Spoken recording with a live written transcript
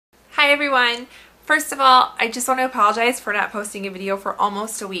Hi everyone! First of all, I just want to apologize for not posting a video for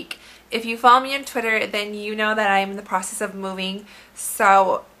almost a week. If you follow me on Twitter, then you know that I'm in the process of moving,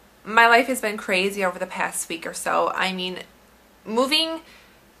 so my life has been crazy over the past week or so. I mean, moving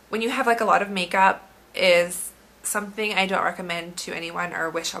when you have like a lot of makeup is something I don't recommend to anyone or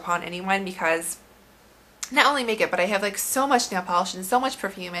wish upon anyone, because not only makeup, but I have like so much nail polish and so much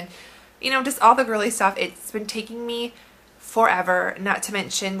perfume and just all the girly stuff. It's been taking me forever, not to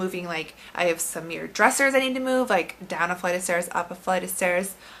mention moving. Like, I have some mirrored dressers I need to move, like down a flight of stairs, up a flight of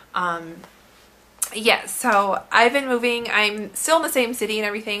stairs. Yeah, so I've been moving. I'm still in the same city and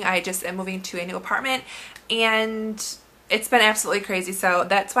everything. I just am moving to a new apartment and it's been absolutely crazy, so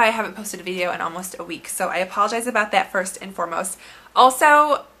that's why I haven't posted a video in almost a week. So I apologize about that first and foremost.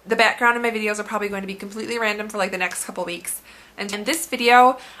 Also, the background of my videos are probably going to be completely random for like the next couple weeks. And in this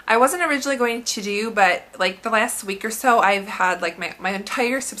video, I wasn't originally going to do, but like the last week or so, I've had like my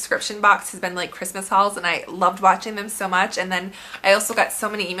entire subscription box has been like Christmas hauls, and I loved watching them so much. And then I also got so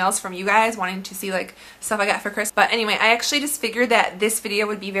many emails from you guys wanting to see like stuff I got for Christmas. But anyway, I actually just figured that this video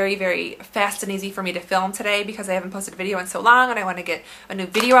would be very, very fast and easy for me to film today, because I haven't posted a video in so long and I want to get a new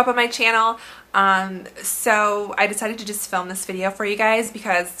video up on my channel. So I decided to just film this video for you guys,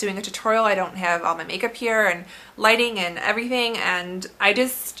 because doing a tutorial, I don't have all my makeup here and lighting and everything, and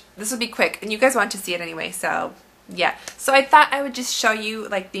this would be quick and you guys want to see it anyway, so yeah. So I thought I would just show you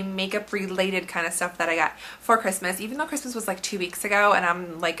like the makeup related kind of stuff that I got for Christmas, even though Christmas was like 2 weeks ago and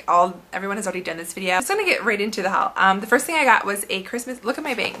I'm like everyone has already done this video. I'm just gonna get right into the haul. The first thing I got was a Christmas, look at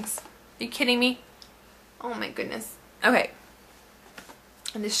my bangs. Are you kidding me? Oh my goodness. Okay.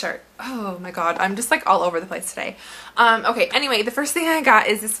 And this shirt, oh my god, I'm just like all over the place today. Okay, anyway, the first thing I got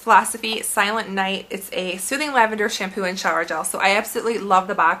is this Philosophy Silent Night. It's a soothing lavender shampoo and shower gel. So I absolutely love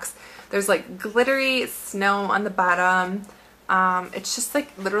the box. There's like glittery snow on the bottom. It's just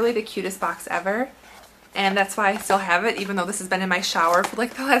like literally the cutest box ever, and that's why I still have it, even though this has been in my shower for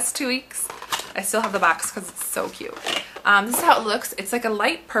like the last 2 weeks. I still have the box because it's so cute. This is how it looks. It's like a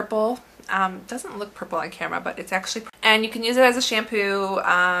light purple. Doesn't look purple on camera, but it's actually, and you can use it as a shampoo,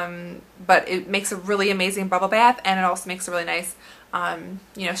 but it makes a really amazing bubble bath, and it also makes a really nice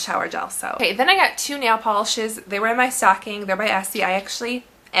shower gel. So okay, then I got 2 nail polishes. They were in my stocking. They're by Essie. I actually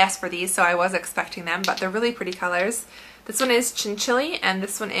asked for these, so I was expecting them, but they're really pretty colors. This one is Chinchilli and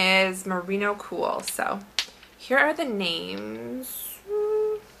this one is Merino Cool. So here are the names.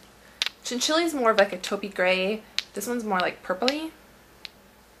 Chinchilli is more of like a taupey gray. This one's more like purpley.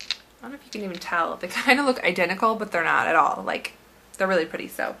 I don't know if you can even tell. They kind of look identical, but they're not at all. Like, they're really pretty,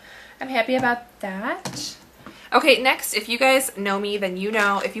 so I'm happy about that. Okay, next, if you guys know me, then you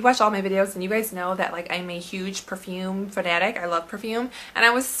know, if you watch all my videos, then you guys know that like I'm a huge perfume fanatic. I love perfume, and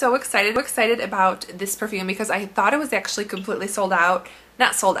I was so excited about this perfume because I thought it was actually completely sold out.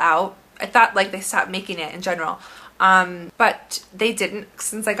 Not sold out. I thought like they stopped making it in general. But they didn't,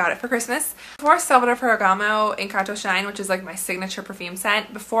 since I got it for Christmas. Before Salvador Ferragamo Encanto Shine, which is like my signature perfume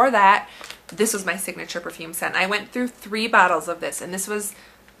scent, before that, this was my signature perfume scent. I went through 3 bottles of this, and this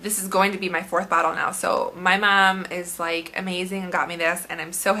is going to be my 4th bottle now. So my mom is like amazing and got me this, and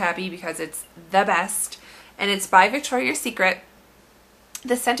I'm so happy because it's the best. And it's by Victoria's Secret.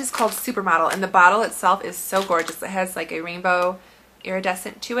 The scent is called Supermodel, and the bottle itself is so gorgeous. It has like a rainbow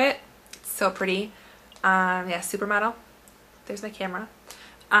iridescent to it. It's so pretty. Yeah, Supermodel. There's my camera.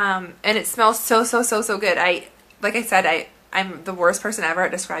 And it smells so good. Like I said, I'm the worst person ever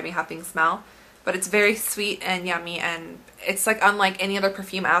at describing how things smell, but it's very sweet and yummy, and it's like unlike any other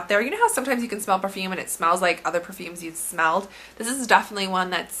perfume out there. You know how sometimes you can smell perfume and it smells like other perfumes you've smelled? This is definitely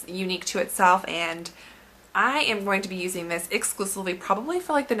one that's unique to itself, and I am going to be using this exclusively probably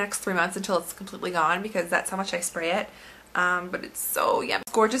for like the next 3 months until it's completely gone, because that's how much I spray it. But it's so yummy.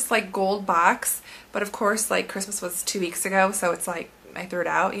 Gorgeous like gold box, but of course like Christmas was 2 weeks ago, so it's like I threw it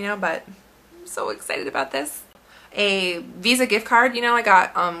out, but I'm so excited about this. A Visa gift card, I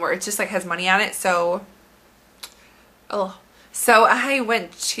got where it just like has money on it, so I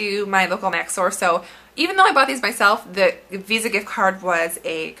went to my local Mac store. So even though I bought these myself, the Visa gift card was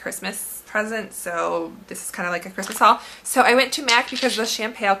a Christmas present, so this is kind of like a Christmas haul. So I went to Mac because the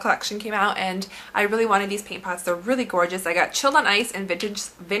Champagne collection came out, and I really wanted these paint pots. They're really gorgeous. I got Chilled on Ice and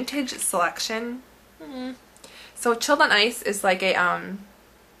Vintage Selection. So Chilled on Ice is like a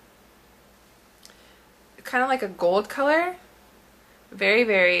kind of like a gold color, very,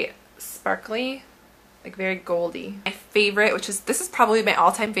 very sparkly, like very goldy. My favorite, this is probably my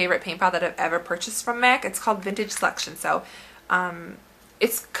all-time favorite paint pot that I've ever purchased from MAC. It's called Vintage Selection. So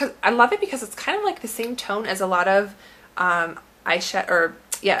I love it because it's kind of like the same tone as a lot of eyeshadow,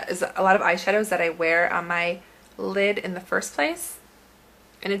 is a lot of eyeshadows that I wear on my lid in the first place.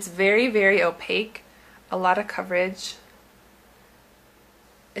 And it's very, very opaque. A lot of coverage.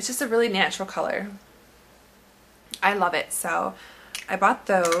 It's just a really natural color. I love it. So I bought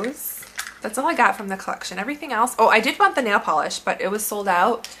those. That's all I got from the collection. Everything else, oh, I did want the nail polish, but it was sold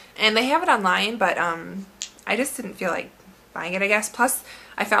out. And they have it online, but I just didn't feel like buying it, I guess. Plus,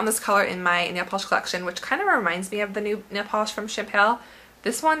 I found this color in my nail polish collection, which kind of reminds me of the new nail polish from Champale.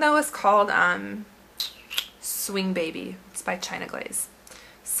 This one, though, is called Swing Baby. It's by China Glaze.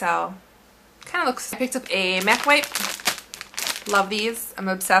 So, kind of looks... I picked up a MAC wipe. Love these. I'm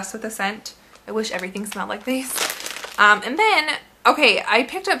obsessed with the scent. I wish everything smelled like these. And then, okay, I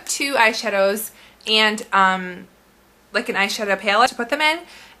picked up 2 eyeshadows and like an eyeshadow palette to put them in.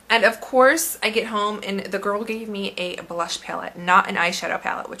 And of course, I get home and the girl gave me a blush palette, not an eyeshadow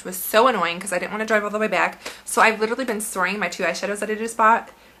palette, which was so annoying because I didn't want to drive all the way back. So I've literally been storing my 2 eyeshadows that I just bought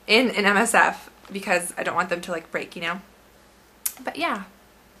in an MSF because I don't want them to like break, you know. But yeah.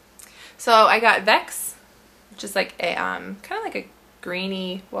 So I got Vex, which is like a kind of like a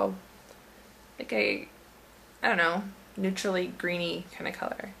greeny, well, like a, I don't know, neutrally greeny kind of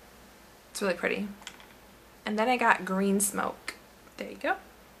color. It's really pretty. And then I got Green Smoke. There you go.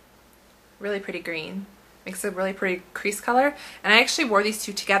 Really pretty green. Makes a really pretty crease color. And I actually wore these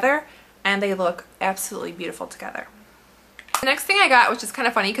 2 together and they look absolutely beautiful together. The next thing I got, which is kind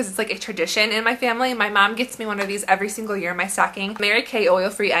of funny because it's like a tradition in my family. My mom gets me one of these every single year in my stocking. Mary Kay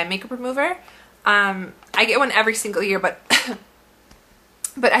oil-free eye makeup remover. I get one every single year, but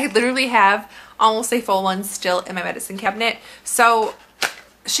but I literally have almost a full one still in my medicine cabinet. So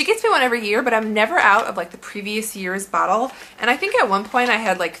she gets me one every year, but I'm never out of like the previous year's bottle. And I think at one point I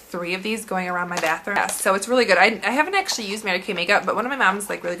had like 3 of these going around my bathroom. Yeah, so it's really good. I haven't actually used Mary Kay makeup, but one of my mom's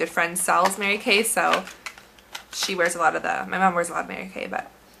like really good friends sells Mary Kay, so she wears a lot of my mom wears a lot of Mary Kay, but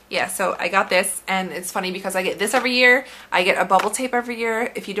yeah, so I got this, and it's funny because I get this every year. I get a bubble tape every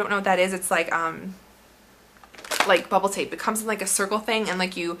year. If you don't know what that is, it's like bubble tape. It comes in like a circle thing, and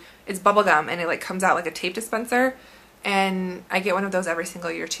like it's bubble gum, and it like comes out like a tape dispenser. And I get one of those every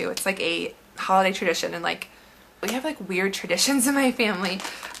single year too. It's like a holiday tradition, and like we have like weird traditions in my family.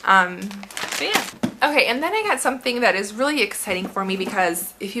 But yeah. Okay, and then I got something that is really exciting for me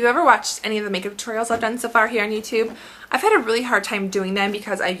because if you've ever watched any of the makeup tutorials I've done so far here on YouTube, I've had a really hard time doing them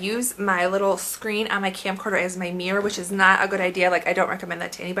because I use my little screen on my camcorder as my mirror, which is not a good idea. Like, I don't recommend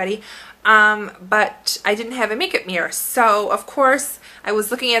that to anybody. But I didn't have a makeup mirror. So, of course, I was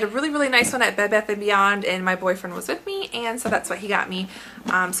looking at a really, really nice one at Bed Bath & Beyond, and my boyfriend was with me, and so that's what he got me.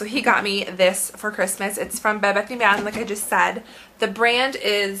 So he got me this for Christmas. It's from Bed Bath & Beyond, like I just said. The brand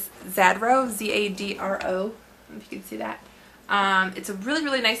is Zadro, Z-A-D-R-O, if you can see that. It's a really,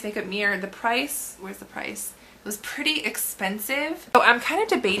 really nice makeup mirror. The price, where's the price? It was pretty expensive. So I'm kind of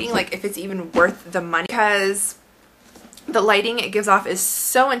debating like if it's even worth the money because the lighting it gives off is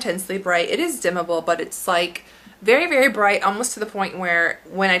so intensely bright. It is dimmable, but it's like very, very bright, almost to the point where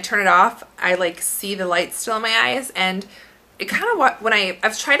when I turn it off, I like see the light still in my eyes. And it kind of, when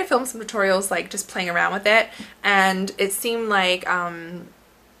I've tried to film some tutorials like just playing around with it, and it seemed like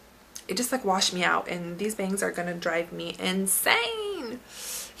it just like washed me out, and these bangs are gonna drive me insane.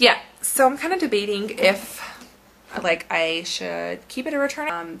 Yeah, so I'm kind of debating if like I should keep it or return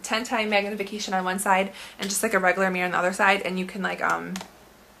it. 10x magnification on one side and just like a regular mirror on the other side, and you can like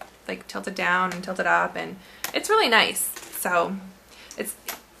tilt it down and tilt it up, and it's really nice. So it's,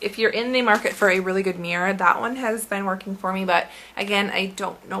 if you're in the market for a really good mirror, that one has been working for me. But again, I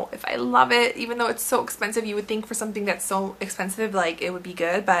don't know if I love it, even though it's so expensive. You would think for something that's so expensive like it would be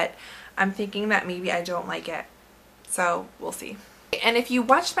good, but I'm thinking that maybe I don't like it. So we'll see. And if you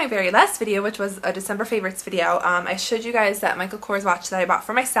watched my very last video, which was a December favorites video, I showed you guys that Michael Kors watch that I bought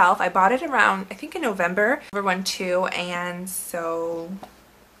for myself. I bought it around, I think in November, one too, and so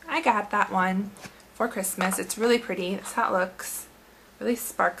I got that one for Christmas. It's really pretty. That's how it looks. Really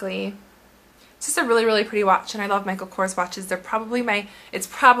sparkly. It's just a really, really pretty watch, and I love Michael Kors watches. They're probably it's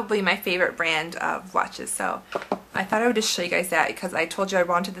probably my favorite brand of watches, so I thought I would just show you guys that because I told you I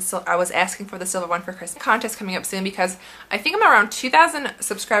wanted I was asking for the silver one for Christmas. Contest coming up soon because I think I'm around 2,000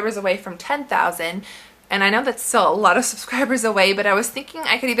 subscribers away from 10,000, and I know that's still a lot of subscribers away, but I was thinking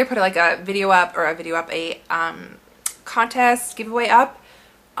I could either put like a video up, a contest giveaway up,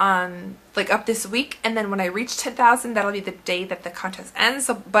 like up this week, and then when I reach 10,000, that'll be the day that the contest ends.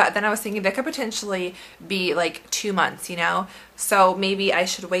 So, but then I was thinking that could potentially be like 2 months, you know, so maybe I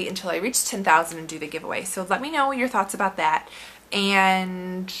should wait until I reach 10,000 and do the giveaway. So let me know your thoughts about that.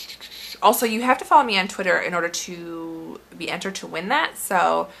 And also, you have to follow me on Twitter in order to be entered to win that,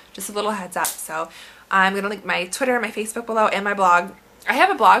 so just a little heads up. So I'm gonna link my Twitter, my Facebook below, and my blog. I have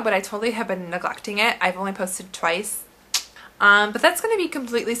a blog, but I totally have been neglecting it. I've only posted twice. But that's going to be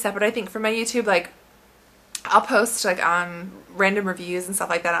completely separate, I think, from my YouTube. Like, I'll post like random reviews and stuff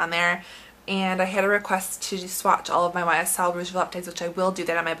like that on there. And I had a request to swatch all of my YSL Rouge Voluptés, which I will do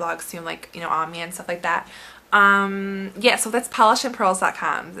that on my blog soon, like, you know, on me and stuff like that. Yeah, so that's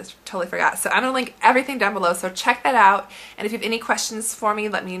polishandpearls.com. I totally forgot. So I'm going to link everything down below, so check that out. And if you have any questions for me,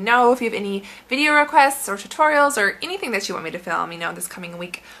 let me know. If you have any video requests or tutorials or anything that you want me to film, you know, this coming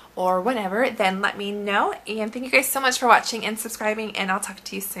week or whenever, then let me know. And thank you guys so much for watching and subscribing, and I'll talk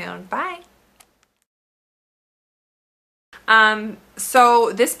to you soon. Bye!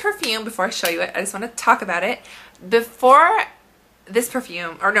 So this perfume, before I show you it, I just want to talk about it. Before this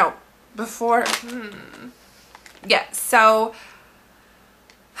perfume, or no, before, yeah, so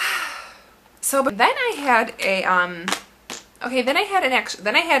but then I had a, okay, then I had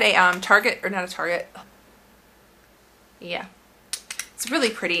a Target, or not a Target, yeah, it's really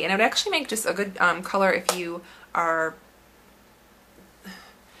pretty, and it would actually make just a good, color if you are,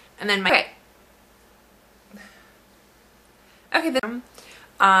 and then my, okay, then,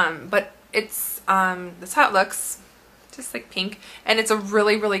 but it's, that's how it looks, just like pink, and it's a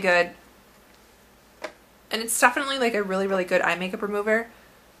really, really good, and it's definitely like a really, really good eye makeup remover.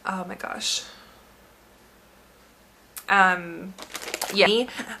 Oh my gosh. Yeah.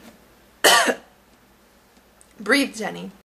 Breathe, Jenny.